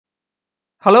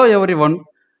Hello everyone.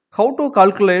 How to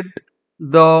calculate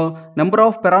the number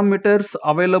of parameters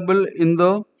available in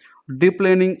the deep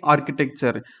learning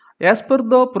architecture? As per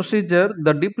the procedure,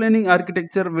 the deep learning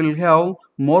architecture will have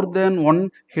more than one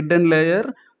hidden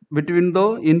layer between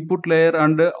the input layer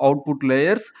and output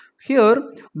layers. Here,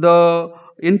 the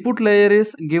input layer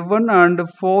is given and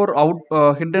four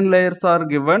hidden layers are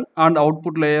given and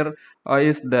output layer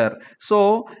is there.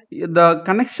 So the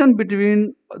connection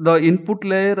between the input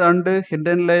layer and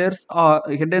hidden layer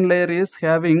is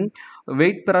having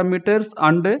weight parameters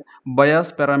and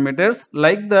bias parameters.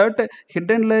 Like that,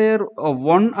 hidden layer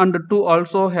 1 and 2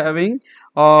 also having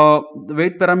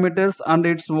weight parameters and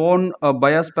its own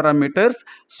bias parameters.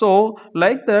 So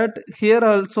like that, here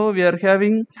also we are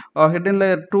having hidden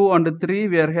layer 2 and 3,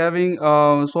 we are having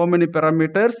so many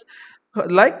parameters.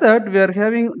 Like that, we are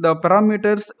having the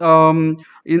parameters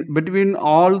in between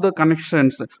all the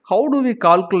connections. How do we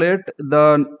calculate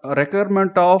the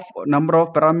requirement of number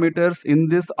of parameters in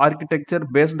this architecture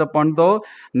based upon the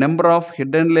number of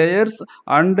hidden layers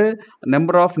and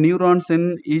number of neurons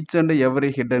in each and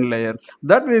every hidden layer?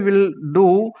 That we will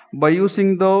do by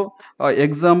using the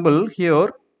example here.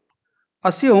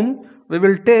 Assume we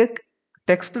will take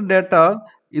text data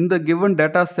in the given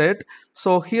data set.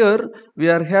 So here we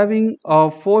are having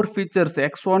four features: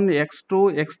 x1,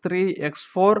 x2, x3,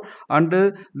 x4,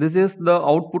 and this is the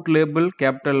output label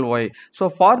capital Y. So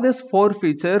for these four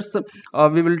features,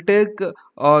 we will take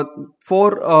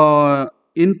four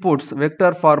inputs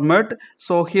vector format.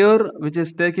 So here, which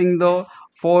is taking the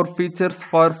four features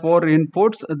for four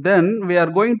inputs, then we are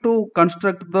going to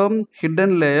construct the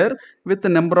hidden layer with the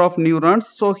number of neurons.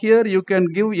 So here you can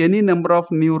give any number of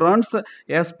neurons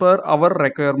as per our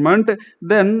requirement.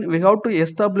 Then we have to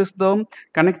establish the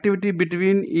connectivity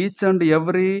between each and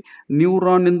every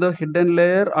neuron in the hidden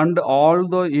layer and all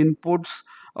the inputs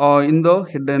in the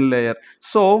hidden layer.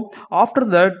 So after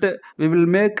that, we will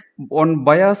make one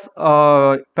bias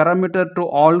parameter to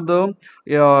all the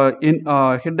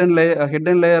hidden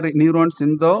layer neurons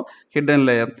in the hidden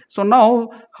layer. So now,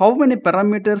 how many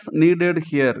parameters needed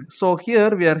here? So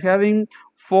here we are having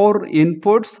four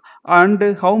inputs and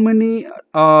how many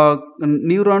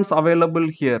neurons available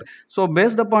here. So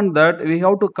based upon that, we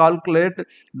have to calculate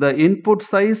the input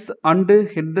size and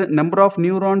hidden number of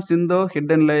neurons in the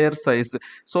hidden layer size.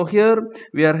 So here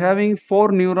we are having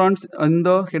four neurons in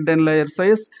the hidden layer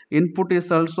size. Input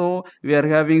is also we are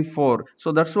having four.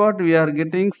 So that's what we are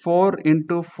getting, 4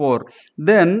 into 4.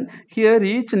 Then here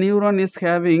each neuron is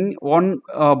having one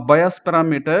bias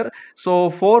parameter. So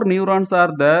four neurons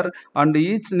are there and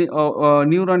each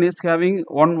neuron is having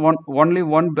only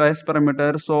one bias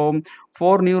parameter. So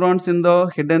four neurons in the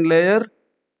hidden layer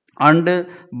and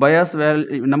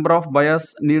number of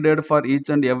bias needed for each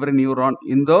and every neuron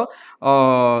in the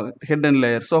hidden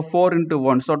layer. So 4 into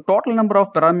 1. So total number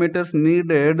of parameters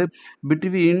needed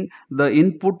between the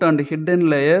input and hidden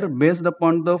layer based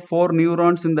upon the four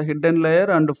neurons in the hidden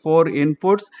layer and four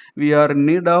inputs, we are in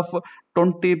need of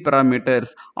 20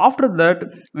 parameters. After that,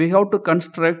 we have to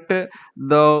construct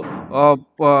the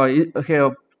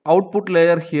output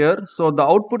layer here. So the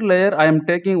output layer, I am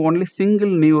taking only single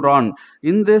neuron.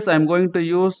 In this, I am going to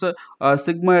use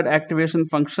sigmoid activation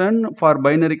function for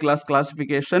binary class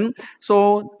classification.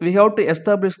 So we have to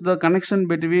establish the connection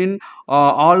between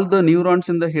all the neurons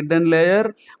in the hidden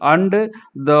layer and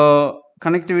the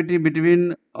connectivity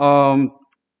between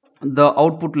the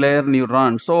output layer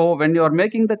neuron. So when you are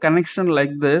making the connection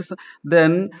like this,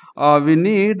 then we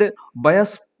need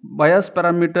bias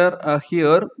parameter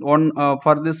here one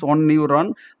for this one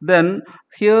neuron. Then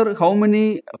here how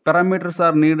many parameters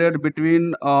are needed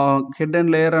between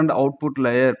hidden layer and output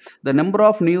layer? The number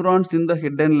of neurons in the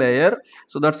hidden layer.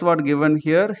 So that's what given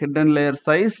here, hidden layer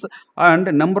size,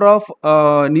 and number of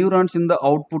neurons in the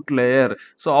output layer.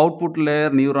 So output layer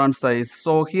neuron size.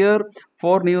 So here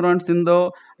four neurons in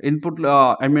the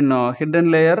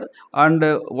hidden layer and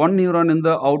one neuron in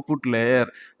the output layer.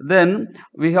 Then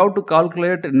we have to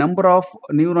calculate number of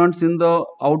neurons in the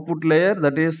output layer,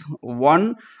 that is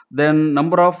 1. Then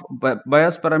number of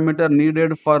bias parameter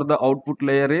needed for the output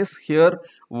layer is here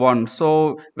 1.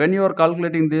 So when you are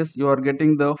calculating this, you are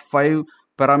getting the 5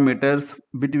 parameters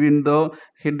between the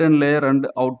hidden layer and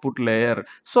output layer.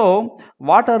 So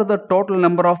what are the total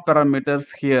number of parameters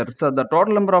here? So the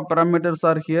total number of parameters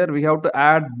are here. We have to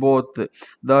add both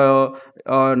the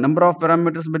number of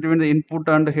parameters between the input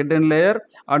and hidden layer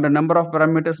and the number of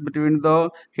parameters between the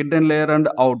hidden layer and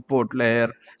output layer.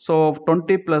 So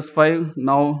 20 plus 5,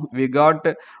 now we got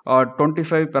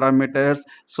 25 parameters.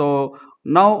 So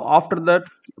now after that,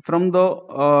 from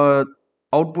the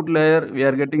output layer, we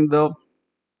are getting the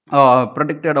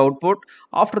predicted output.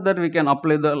 After that, we can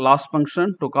apply the loss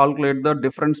function to calculate the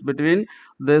difference between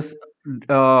this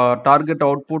target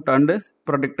output and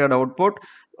predicted output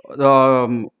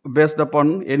based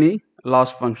upon any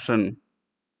loss function.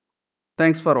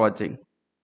 Thanks for watching.